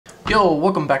Yo,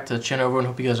 welcome back to the channel everyone.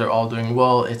 Hope you guys are all doing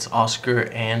well. It's Oscar,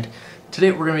 and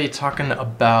today we're going to be talking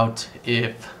about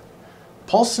if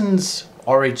Paulson's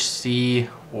RHC,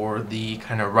 or the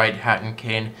kind of right hat and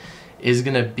cane, is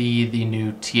going to be the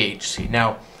new THC.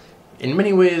 Now, in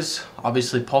many ways,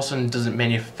 obviously Paulson doesn't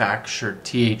manufacture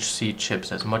THC chips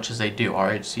as much as they do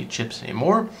RHC chips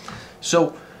anymore,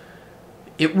 so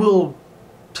it will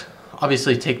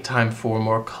obviously take time for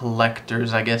more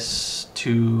collectors, I guess,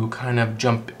 to kind of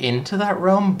jump into that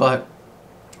realm, but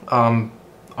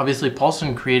obviously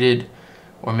Paulson created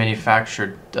or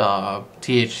manufactured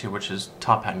THC, which is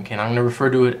top hat and cane. I'm going to refer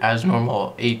to it as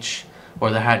normal H, or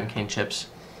the hat and cane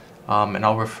chips, and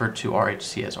I'll refer to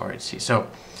RHC as RHC. So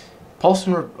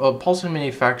Paulson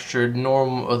manufactured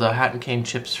the hat and cane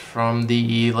chips from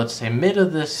the, let's say, mid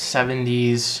of the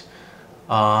 70s,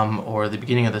 or the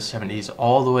beginning of the 70s,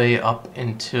 all the way up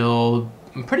until,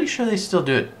 I'm pretty sure they still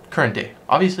do it current day.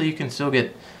 Obviously you can still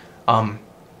get the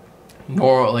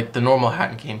normal hat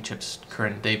and cane chips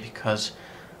current day, because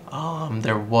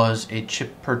there was a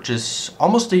chip purchase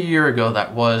almost a year ago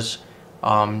that was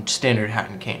standard hat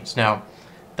and canes. Now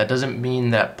that doesn't mean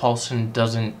that Paulson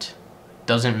doesn't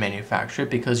manufacture it,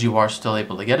 because you are still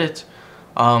able to get it,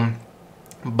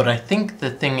 but I think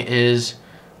the thing is,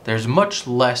 there's much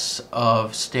less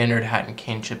of standard hat and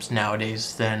cane chips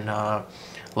nowadays than,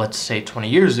 let's say, 20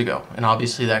 years ago. And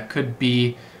obviously that could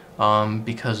be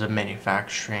because of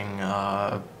manufacturing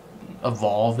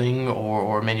evolving,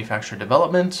 or manufacturer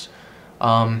developments.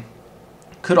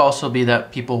 Could also be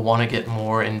that people want to get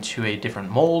more into a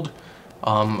different mold.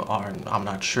 I'm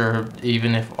not sure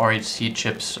even if RHC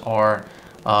chips are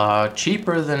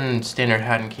cheaper than standard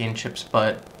hat and cane chips,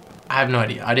 but I have no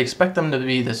idea. I'd expect them to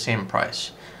be the same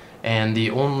price. And the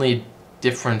only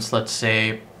difference, let's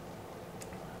say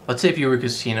if you were a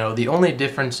casino, the only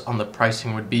difference on the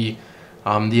pricing would be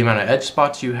the amount of edge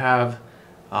spots you have,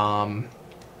 and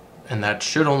that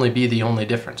should only be the only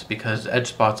difference, because edge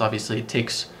spots, obviously it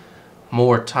takes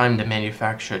more time to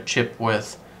manufacture a chip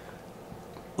with,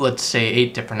 let's say,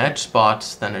 8 different edge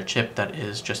spots than a chip that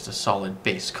is just a solid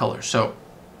base color. So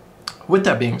with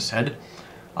that being said,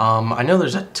 I know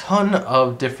there's a ton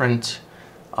of different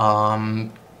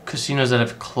casinos that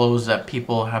have closed that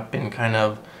people have been kind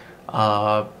of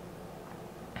how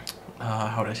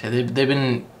would I say, they've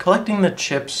been collecting the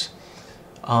chips,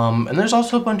 and there's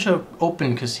also a bunch of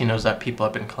open casinos that people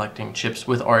have been collecting chips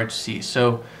with RHC.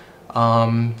 So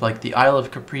like the Isle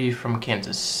of Capri from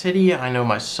Kansas City, I know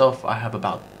myself, I have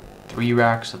about 3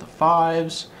 racks of the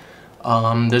 5s.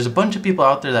 There's a bunch of people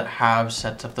out there that have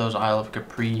sets of those Isle of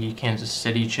Capri, Kansas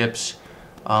City chips.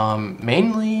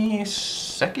 Mainly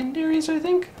secondaries, I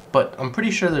think, but I'm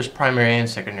pretty sure there's primary and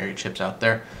secondary chips out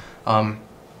there.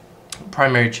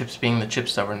 Primary chips being the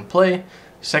chips that were in play.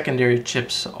 Secondary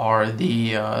chips are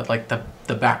the like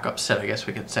the backup set, I guess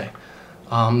we could say.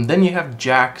 Then you have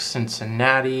Jack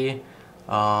Cincinnati,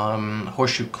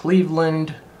 Horseshoe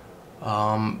Cleveland.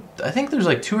 I think there's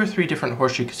like 2 or 3 different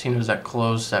Horseshoe casinos that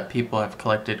closed that people have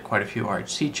collected quite a few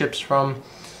RHC chips from.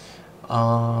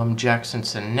 Jack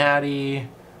Cincinnati,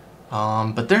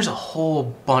 but there's a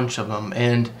whole bunch of them,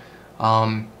 and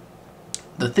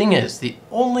the thing is, the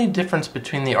only difference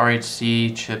between the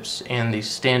RHC chips and the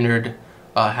standard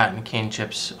hat and cane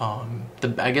chips,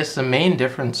 I guess the main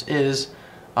difference is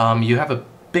you have a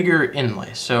bigger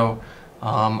inlay. So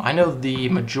I know the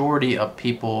majority of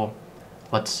people,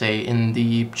 let's say in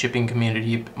the chipping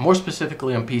community, more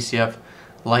specifically on PCF,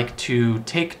 like to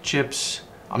take chips.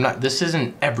 This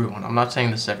isn't everyone, I'm not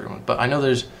saying this is everyone, but I know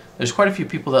there's quite a few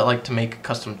people that like to make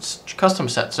custom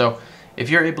sets. So if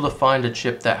you're able to find a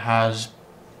chip that has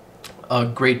a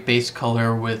great base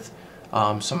color with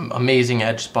some amazing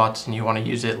edge spots, and you want to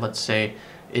use it, let's say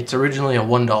it's originally a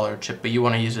 $1 chip, but you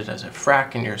want to use it as a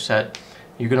frac in your set,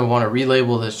 you're going to want to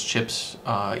relabel this chips,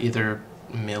 either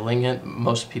milling it.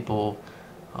 Most people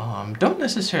don't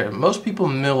necessarily. Most people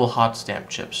mill hot stamp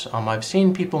chips. I've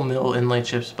seen people mill inlay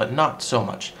chips, but not so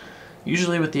much.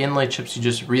 Usually with the inlay chips, you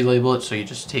just relabel it, so you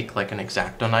just take like an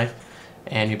X-Acto knife,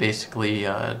 and you basically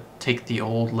take the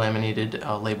old laminated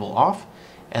label off,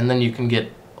 and then you can get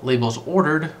labels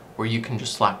ordered where you can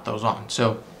just slap those on.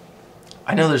 So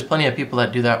I know there's plenty of people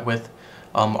that do that with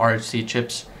RHC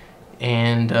chips,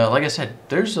 and like I said,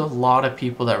 there's a lot of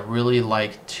people that really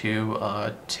like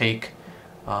to take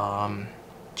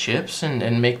chips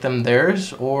and make them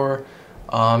theirs, or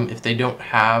if they don't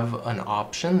have an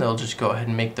option, they'll just go ahead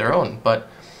and make their own. But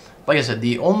like I said,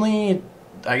 the only,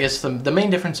 I guess the main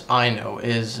difference I know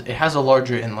is it has a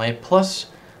larger inlay, plus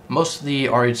most of the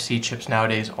RHC chips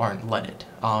nowadays aren't leaded.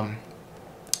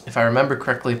 If I remember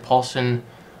correctly, Paulson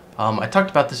I talked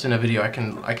about this in a video. I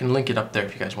can link it up there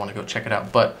if you guys want to go check it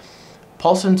out. But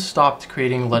Paulson stopped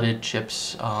creating leaded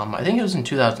chips, I think it was in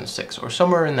 2006 or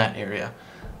somewhere in that area.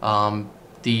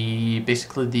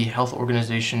 Basically the health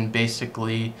organization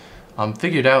basically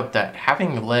figured out that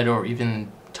having lead or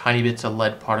even tiny bits of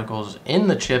lead particles in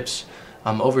the chips,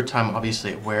 over time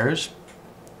obviously it wears,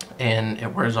 and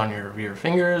it wears on your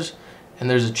fingers, and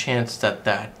there's a chance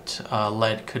that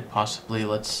lead could possibly,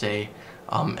 let's say,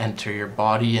 enter your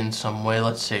body in some way.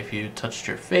 Let's say if you touched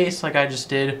your face like I just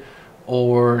did,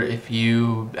 or if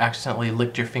you accidentally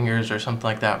licked your fingers or something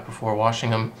like that before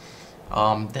washing them,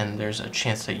 then there's a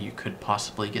chance that you could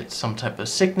possibly get some type of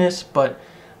sickness. But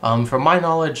from my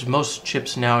knowledge, most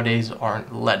chips nowadays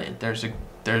aren't leaded.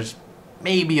 There's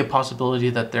maybe a possibility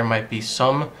that there might be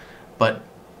some, but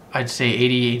I'd say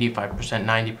 80, 85%,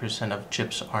 90% of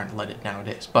chips aren't leaded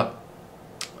nowadays. But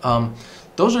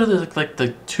those are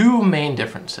the two main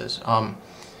differences.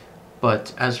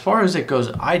 But as far as it goes,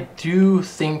 I do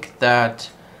think that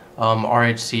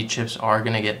RHC chips are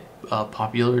going to get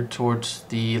popular towards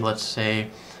the, let's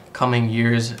say, coming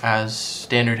years, as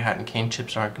standard hat and cane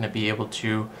chips aren't going to be able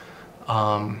to,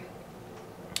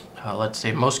 let's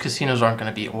say most casinos aren't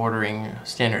going to be ordering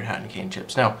standard hat and cane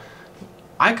chips. Now,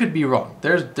 I could be wrong.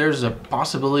 There's a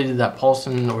possibility that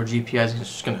Paulson or GPI is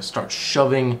just going to start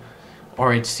shoving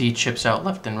RHC chips out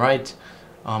left and right.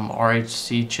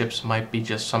 RHC chips might be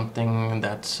just something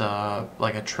that's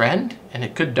like a trend, and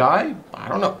it could die. I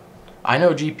don't know. I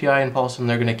know GPI and Paulson,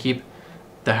 they're going to keep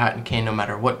the hat and cane no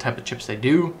matter what type of chips they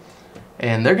do,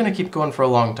 and they're going to keep going for a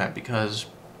long time because,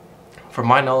 from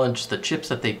my knowledge, the chips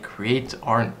that they create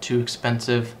aren't too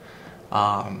expensive.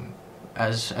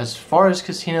 As far as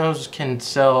casinos can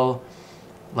sell,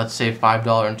 let's say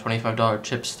 $5 and $25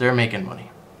 chips, they're making money.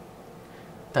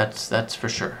 That's for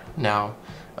sure. Now,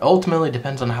 ultimately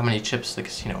depends on how many chips the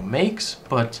casino makes,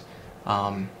 but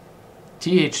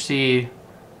THC,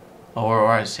 or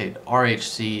I say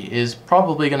RHC, is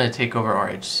probably going to take over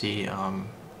RHC.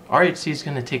 RHC is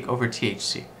going to take over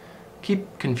THC.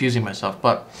 Keep confusing myself,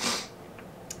 but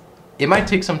it might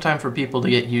take some time for people to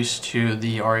get used to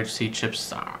the RHC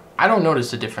chips. I don't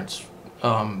notice a difference.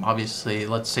 Obviously,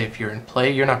 let's say if you're in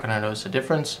play, you're not going to notice a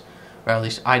difference, or at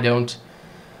least I don't.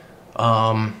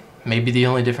 Maybe the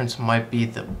only difference might be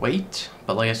the weight,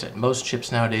 but like I said, most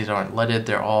chips nowadays aren't leaded.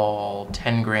 They're all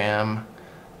 10 gram.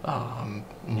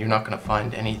 You're not going to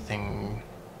find anything,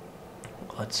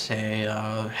 let's say,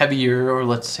 heavier, or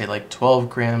let's say like 12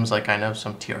 grams like I know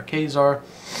some TRKs are,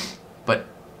 but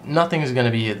nothing is going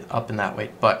to be up in that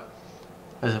weight. But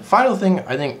as a final thing,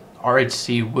 I think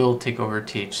RHC will take over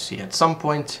THC at some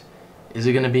point. Is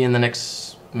it going to be in the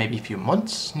next maybe few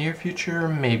months, near future?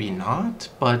 Maybe not,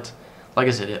 but like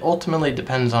I said, it ultimately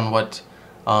depends on what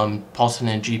Paulson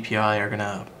and GPI are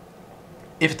gonna,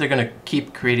 if they're gonna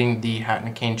keep creating the hat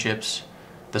and cane chips,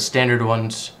 the standard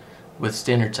ones with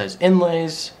standard size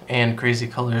inlays and crazy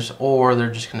colors, or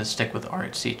they're just gonna stick with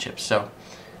RHC chips. So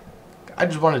I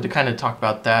just wanted to kind of talk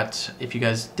about that. If you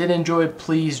guys did enjoy,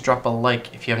 please drop a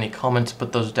like. If you have any comments,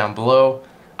 put those down below.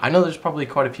 I know there's probably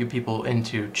quite a few people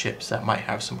into chips that might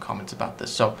have some comments about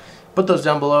this, so put those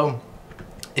down below.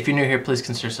 If you're new here, please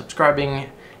consider subscribing,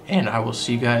 and I will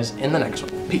see you guys in the next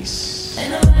one. Peace.